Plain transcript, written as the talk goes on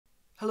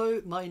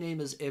Hello, my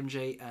name is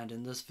MJ, and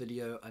in this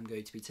video I'm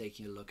going to be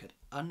taking a look at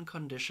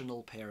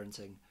Unconditional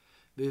Parenting,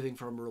 moving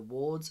from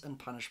rewards and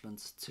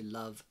punishments to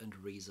love and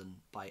reason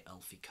by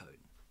Alfie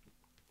Kohn.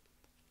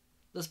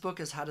 This book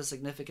has had a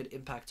significant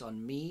impact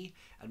on me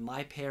and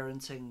my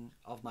parenting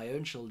of my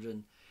own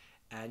children,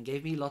 and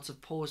gave me lots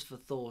of pause for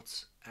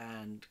thought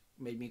and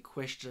made me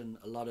question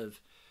a lot of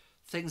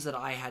things that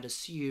I had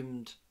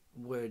assumed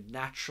were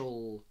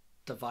natural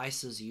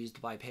devices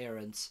used by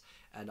parents,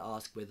 and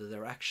ask whether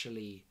they're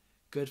actually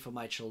good for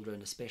my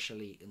children,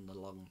 especially in the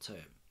long term.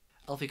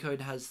 Alfie Kohn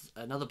has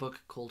another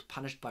book called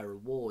Punished by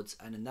Rewards,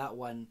 and in that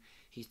one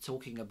he's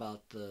talking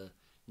about the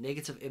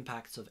negative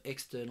impacts of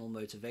external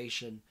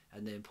motivation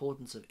and the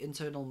importance of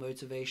internal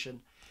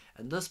motivation.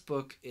 And this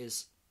book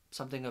is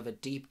something of a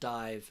deep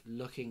dive,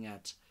 looking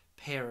at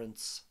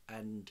parents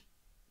and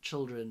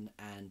children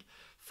and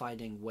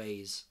finding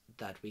ways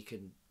that we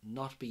can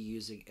not be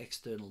using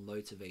external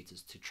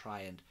motivators to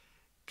try and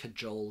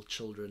cajole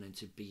children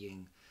into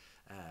being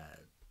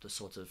the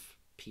sort of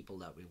people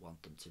that we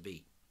want them to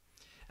be.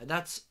 And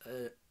that's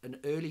an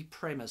early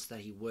premise that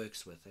he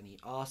works with, and he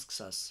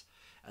asks us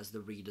as the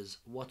readers,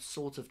 what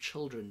sort of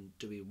children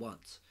do we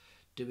want?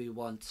 Do we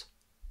want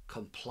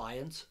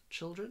compliant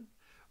children,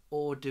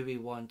 or do we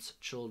want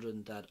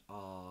children that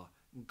are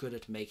good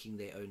at making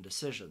their own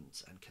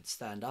decisions and can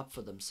stand up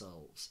for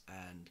themselves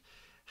and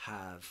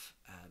have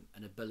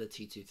an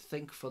ability to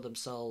think for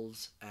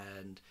themselves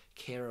and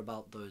care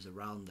about those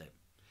around them?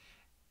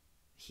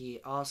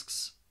 He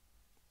asks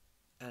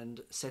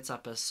and sets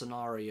up a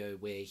scenario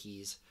where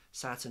he's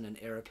sat in an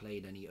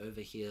aeroplane and he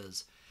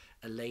overhears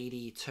a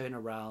lady turn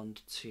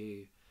around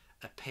to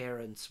a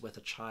parent with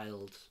a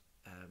child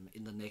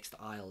in the next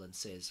aisle and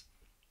says,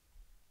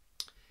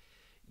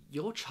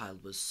 "Your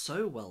child was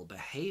so well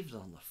behaved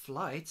on the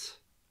flight.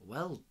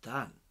 Well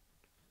done."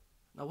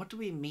 Now, what do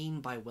we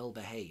mean by well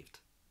behaved?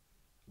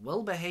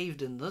 Well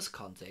behaved in this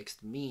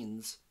context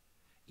means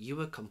you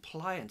were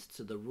compliant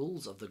to the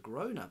rules of the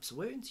grown-ups,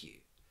 weren't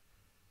you?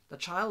 The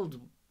child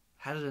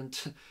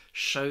hadn't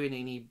shown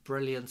any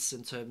brilliance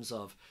in terms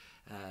of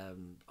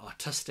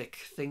artistic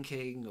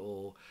thinking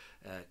or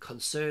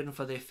concern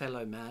for their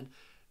fellow man.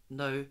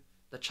 No,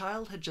 the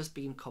child had just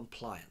been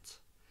compliant.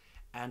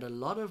 And a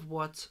lot of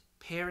what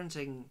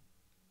parenting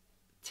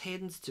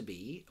tends to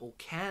be, or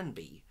can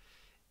be,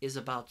 is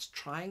about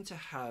trying to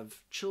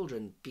have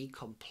children be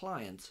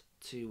compliant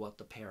to what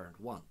the parent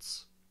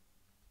wants.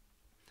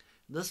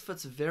 This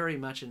fits very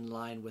much in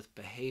line with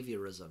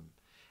behaviorism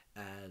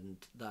and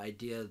the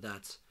idea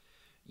that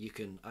you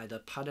can either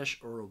punish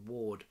or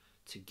reward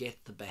to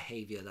get the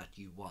behavior that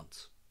you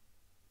want.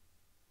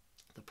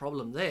 The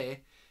problem there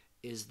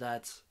is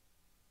that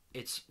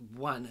it's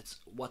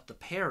what the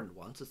parent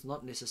wants. It's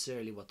not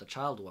necessarily what the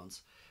child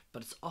wants,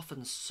 but it's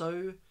often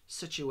so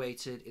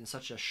situated in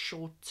such a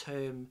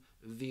short-term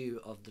view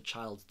of the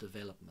child's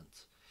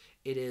development.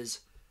 It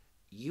is,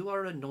 you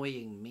are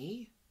annoying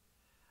me,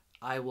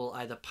 I will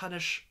either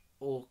punish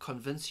or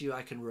convince you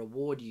I can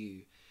reward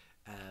you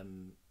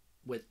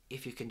with,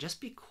 if you can just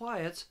be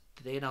quiet,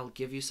 then I'll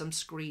give you some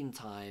screen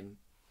time.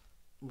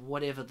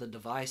 Whatever the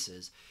device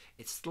is,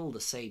 it's still the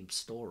same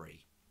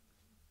story.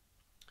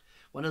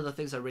 One of the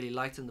things I really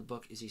liked in the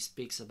book is he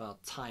speaks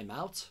about time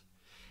out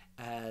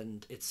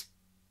and its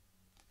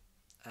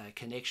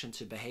connection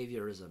to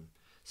behaviorism.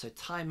 So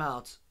time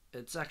out,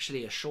 it's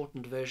actually a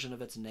shortened version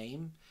of its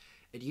name.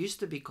 It used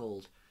to be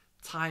called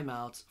time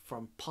out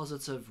from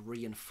positive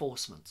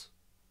reinforcement.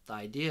 The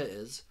idea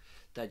is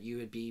that you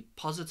would be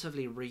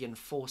positively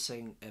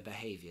reinforcing a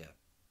behavior,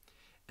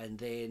 and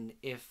then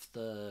if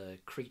the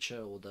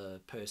creature or the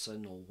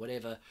person or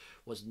whatever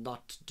was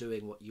not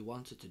doing what you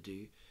wanted to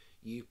do,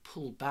 you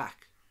pull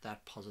back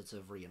that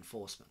positive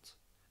reinforcement.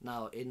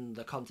 Now, in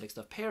the context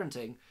of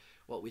parenting,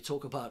 what we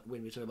talk about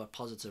when we talk about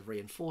positive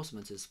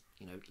reinforcement is,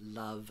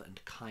 love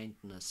and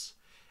kindness,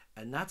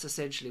 and that's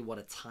essentially what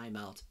a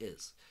timeout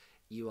is.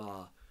 You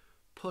are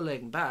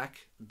pulling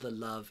back the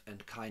love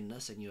and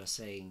kindness, and you are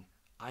saying,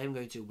 I am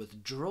going to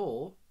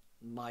withdraw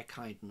my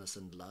kindness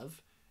and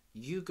love.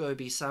 You go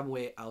be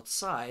somewhere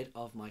outside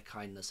of my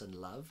kindness and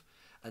love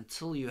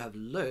until you have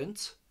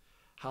learnt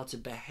how to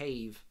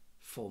behave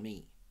for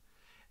me.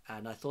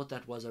 And I thought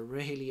that was a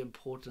really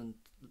important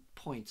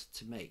point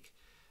to make,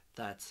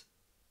 that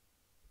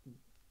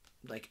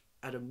like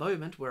at a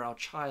moment where our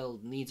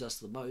child needs us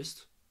the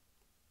most,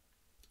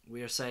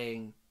 we are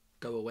saying,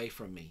 go away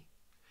from me.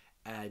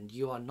 And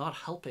you are not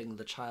helping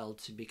the child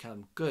to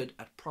become good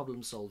at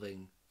problem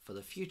solving for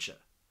the future.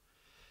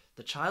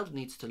 The child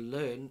needs to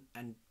learn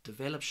and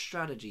develop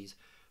strategies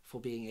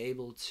for being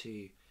able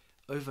to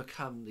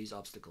overcome these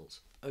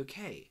obstacles.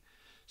 Okay,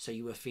 so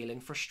you were feeling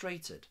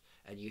frustrated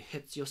and you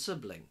hit your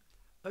sibling.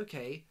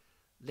 Okay,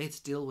 let's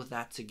deal with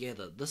that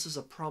together. This is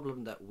a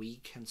problem that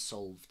we can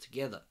solve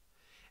together.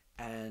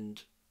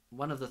 And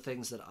one of the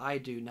things that I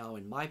do now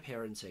in my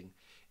parenting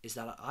is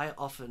that I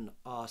often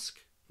ask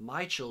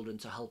my children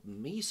to help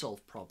me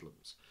solve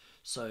problems.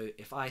 So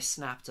if I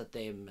snapped at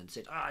them and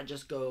said,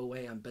 just go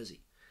away, I'm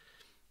busy,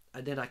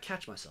 and then I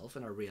catch myself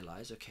and I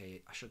realize,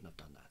 okay, I shouldn't have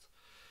done that.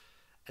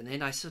 And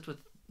then I sit with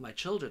my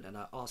children and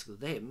I ask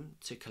them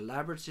to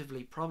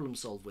collaboratively problem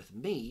solve with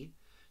me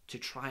to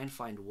try and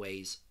find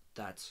ways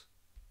that,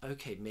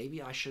 okay,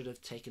 maybe I should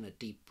have taken a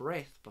deep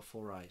breath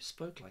before I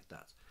spoke like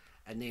that.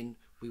 And then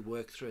we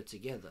work through it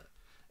together.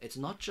 It's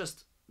not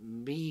just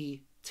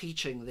me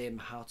teaching them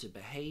how to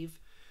behave.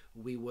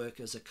 We work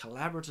as a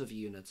collaborative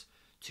unit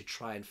to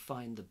try and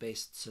find the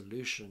best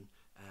solution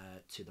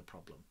to the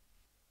problem.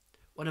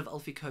 One of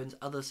Alfie Kohn's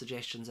other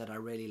suggestions that I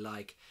really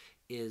like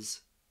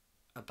is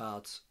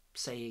about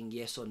saying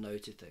yes or no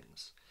to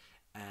things.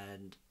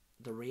 And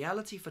the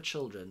reality for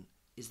children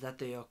is that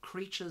they are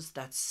creatures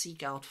that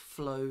seek out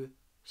flow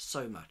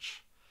so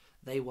much.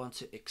 They want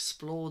to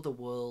explore the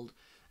world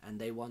and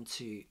they want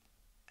to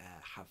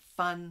have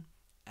fun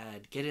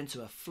and get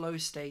into a flow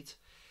state.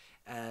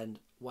 And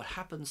what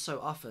happens so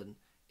often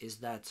is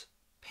that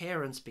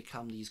parents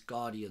become these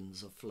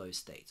guardians of flow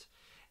state.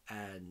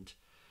 And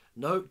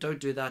no, don't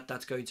do that,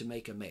 that's going to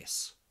make a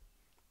mess.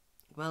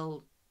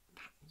 Well,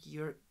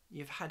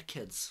 you've had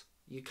kids.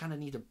 You kind of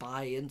need to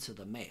buy into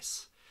the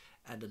mess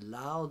and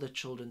allow the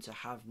children to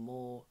have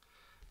more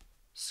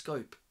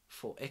scope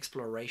for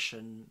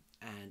exploration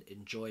and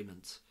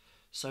enjoyment.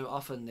 So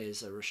often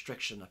there's a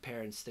restriction, a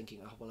parent's thinking,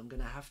 oh, well, I'm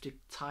going to have to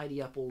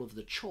tidy up all of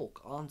the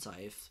chalk, aren't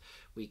I, if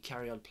we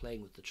carry on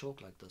playing with the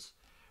chalk like this.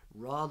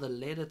 Rather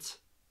let it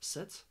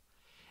sit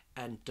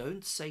and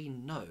don't say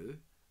no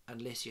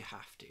unless you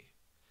have to.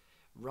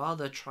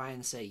 Rather try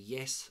and say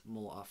yes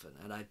more often.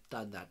 And I've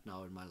done that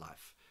now in my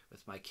life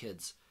with my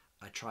kids.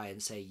 I try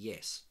and say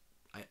yes.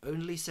 I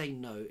only say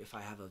no if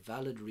I have a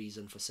valid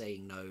reason for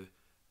saying no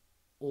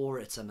or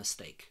it's a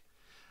mistake.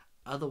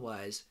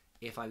 Otherwise,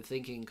 if I'm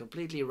thinking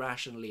completely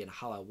rationally in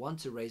how I want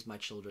to raise my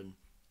children,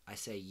 I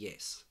say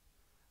yes.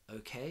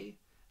 Okay,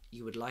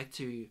 you would like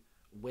to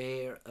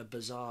wear a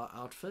bizarre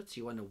outfit.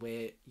 You want to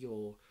wear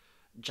your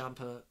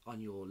jumper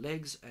on your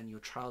legs and your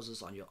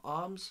trousers on your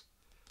arms.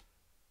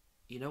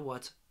 You know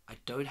what? I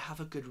don't have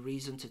a good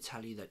reason to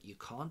tell you that you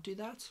can't do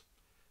that.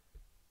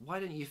 Why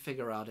don't you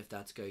figure out if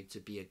that's going to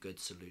be a good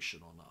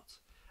solution or not?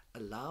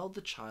 Allow the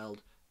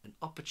child an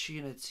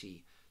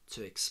opportunity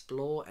to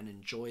explore and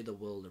enjoy the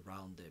world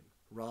around them,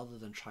 rather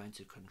than trying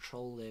to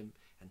control them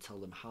and tell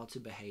them how to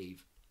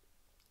behave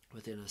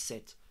within a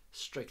set,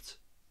 strict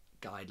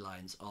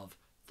guidelines of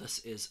this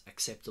is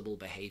acceptable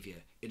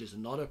behavior. It is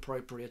not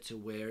appropriate to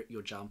wear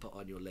your jumper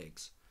on your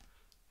legs.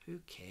 Who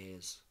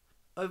cares?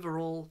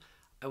 Overall,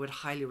 I would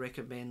highly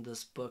recommend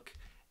this book.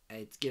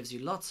 It gives you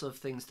lots of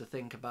things to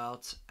think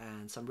about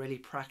and some really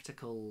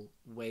practical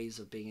ways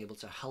of being able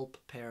to help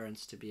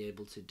parents to be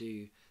able to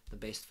do the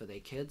best for their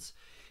kids.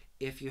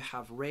 If you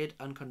have read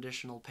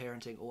Unconditional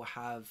Parenting or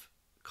have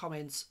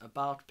comments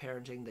about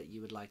parenting that you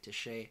would like to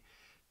share,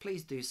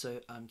 please do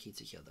so. I'm keen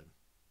to hear them.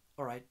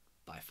 Alright,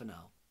 bye for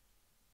now.